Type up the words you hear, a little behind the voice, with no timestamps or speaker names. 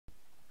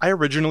I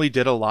originally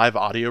did a live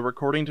audio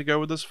recording to go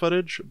with this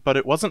footage, but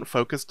it wasn't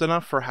focused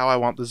enough for how I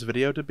want this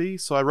video to be,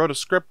 so I wrote a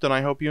script and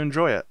I hope you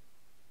enjoy it.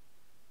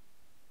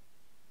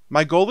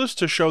 My goal is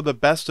to show the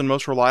best and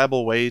most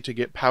reliable way to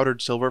get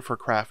powdered silver for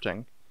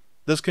crafting.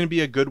 This can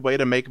be a good way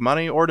to make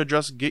money or to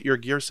just get your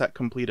gear set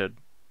completed.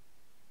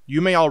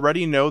 You may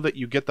already know that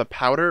you get the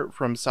powder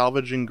from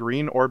salvaging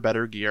green or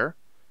better gear.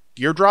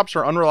 Gear drops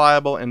are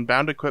unreliable and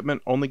bound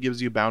equipment only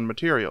gives you bound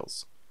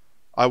materials.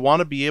 I want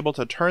to be able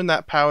to turn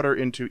that powder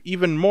into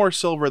even more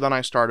silver than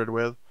I started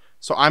with,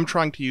 so I'm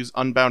trying to use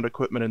unbound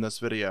equipment in this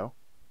video.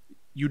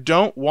 You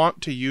don't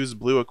want to use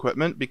blue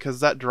equipment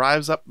because that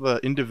drives up the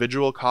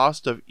individual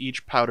cost of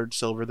each powdered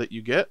silver that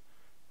you get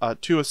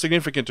to a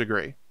significant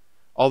degree,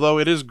 although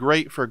it is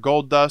great for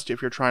gold dust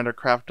if you're trying to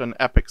craft an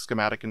epic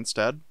schematic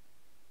instead.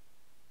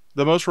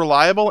 The most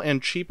reliable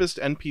and cheapest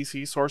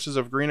NPC sources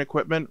of green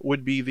equipment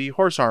would be the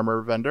horse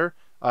armor vendor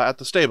at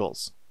the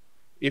stables.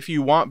 If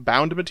you want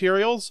bound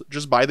materials,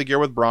 just buy the gear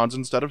with bronze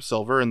instead of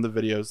silver, and the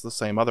video's the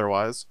same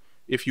otherwise.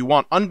 If you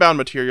want unbound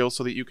materials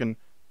so that you can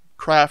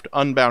craft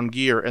unbound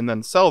gear and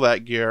then sell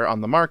that gear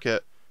on the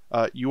market,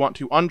 you want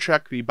to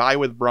uncheck the buy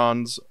with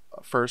bronze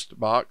first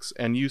box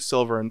and use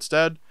silver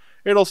instead.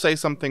 It'll say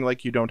something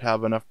like you don't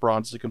have enough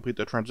bronze to complete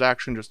the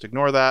transaction, just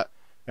ignore that,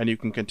 and you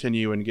can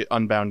continue and get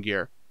unbound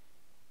gear.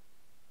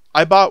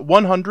 I bought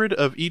 100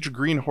 of each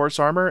green horse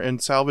armor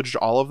and salvaged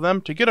all of them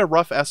to get a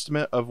rough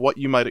estimate of what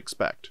you might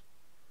expect.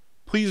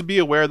 Please be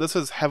aware this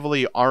is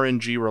heavily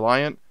RNG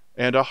reliant,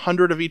 and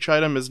 100 of each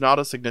item is not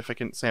a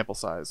significant sample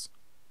size.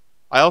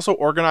 I also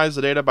organized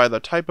the data by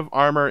the type of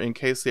armor in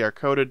case they are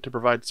coded to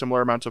provide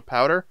similar amounts of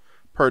powder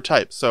per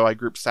type, so I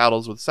grouped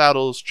saddles with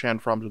saddles,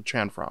 chanfroms with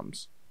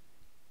chanfroms.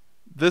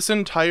 This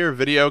entire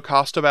video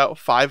cost about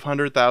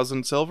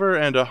 500,000 silver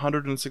and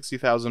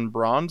 160,000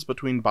 bronze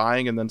between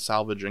buying and then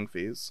salvaging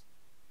fees.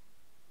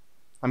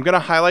 I'm going to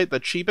highlight the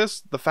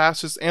cheapest, the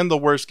fastest, and the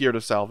worst gear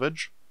to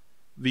salvage.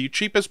 The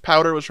cheapest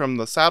powder was from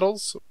the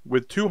saddles,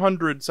 with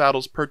 200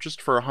 saddles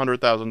purchased for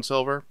 100,000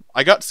 silver.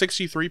 I got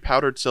 63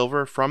 powdered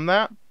silver from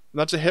that.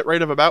 That's a hit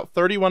rate of about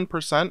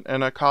 31%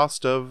 and a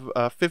cost of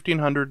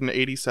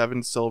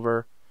 1,587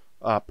 silver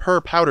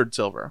per powdered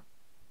silver.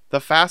 The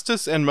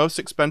fastest and most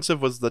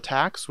expensive was the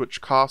tax,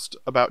 which cost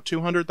about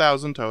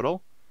 200,000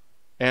 total,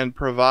 and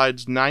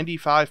provides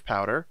 95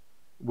 powder,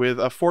 with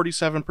a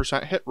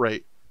 47% hit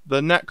rate.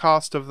 The net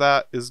cost of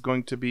that is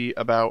going to be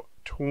about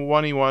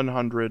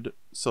 2,100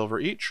 silver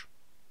each.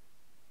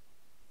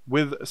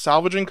 With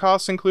salvaging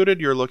costs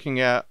included, you're looking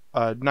at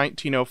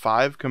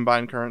 1905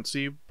 combined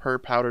currency per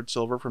powdered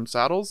silver from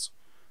saddles,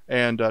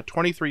 and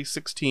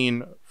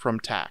 2316 from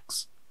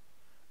tax.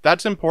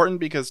 That's important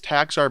because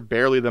tax are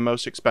barely the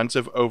most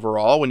expensive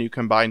overall when you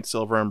combine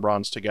silver and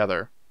bronze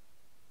together.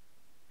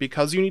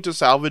 Because you need to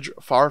salvage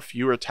far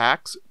fewer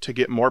tax to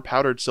get more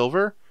powdered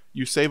silver,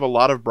 you save a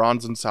lot of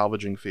bronze and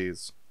salvaging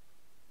fees.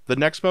 The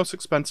next most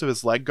expensive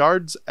is leg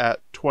guards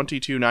at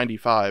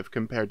 2295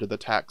 compared to the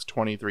tax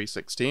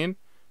 2316.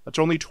 That's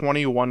only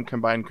 21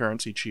 combined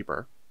currency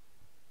cheaper.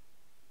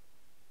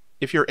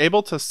 If you're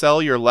able to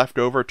sell your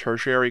leftover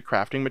tertiary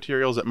crafting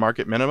materials at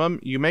market minimum,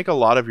 you make a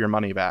lot of your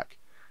money back.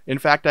 In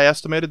fact, I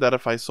estimated that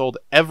if I sold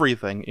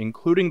everything,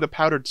 including the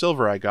powdered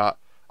silver I got,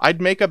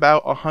 I'd make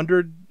about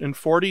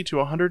 140 to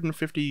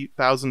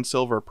 150,000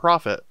 silver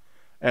profit,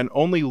 and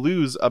only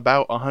lose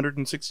about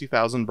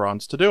 160,000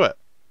 bronze to do it.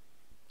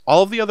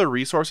 All of the other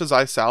resources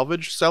I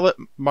salvage sell at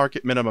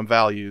market minimum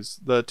values.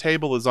 The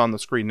table is on the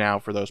screen now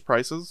for those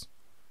prices.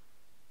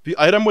 The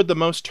item with the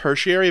most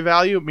tertiary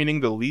value, meaning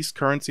the least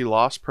currency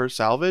loss per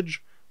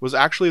salvage, was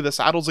actually the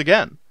saddles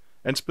again.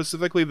 And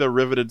specifically the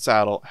Riveted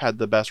Saddle had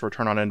the best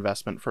return on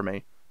investment for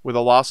me, with a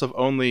loss of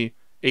only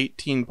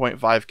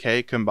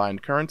 18.5k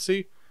combined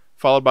currency,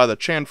 followed by the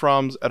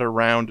chanfroms at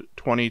around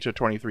 20 to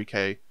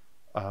 23k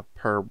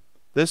per.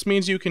 This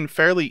means you can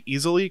fairly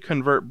easily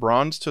convert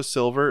bronze to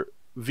silver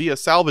via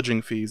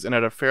salvaging fees and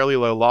at a fairly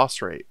low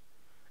loss rate.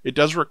 It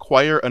does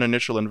require an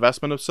initial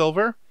investment of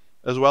silver,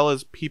 as well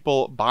as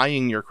people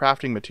buying your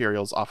crafting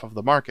materials off of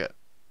the market.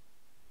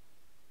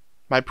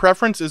 My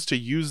preference is to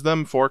use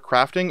them for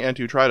crafting and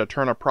to try to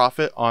turn a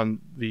profit on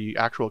the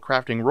actual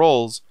crafting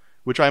rolls,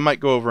 which I might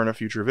go over in a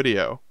future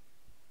video.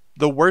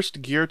 The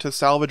worst gear to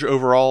salvage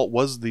overall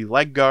was the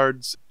leg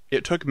guards.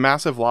 It took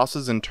massive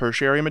losses in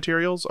tertiary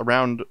materials,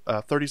 around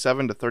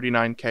 37 to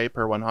 39k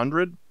per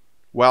 100,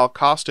 while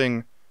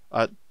costing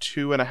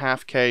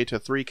 2.5k to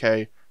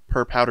 3k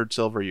per powdered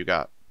silver you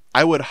got.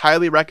 I would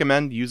highly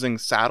recommend using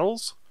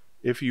saddles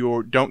if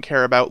you don't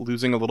care about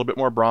losing a little bit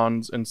more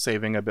bronze and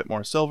saving a bit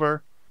more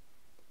silver.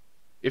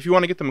 If you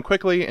want to get them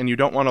quickly and you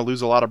don't want to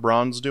lose a lot of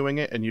bronze doing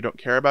it and you don't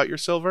care about your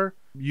silver,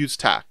 use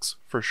tax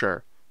for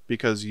sure,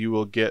 because you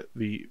will get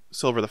the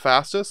silver the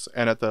fastest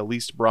and at the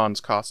least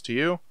bronze cost to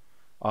you,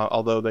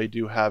 although they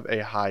do have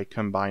a high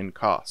combined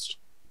cost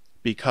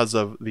because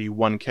of the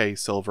 1k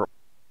silver.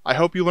 I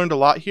hope you learned a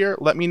lot here.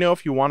 Let me know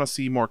if you want to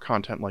see more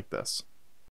content like this.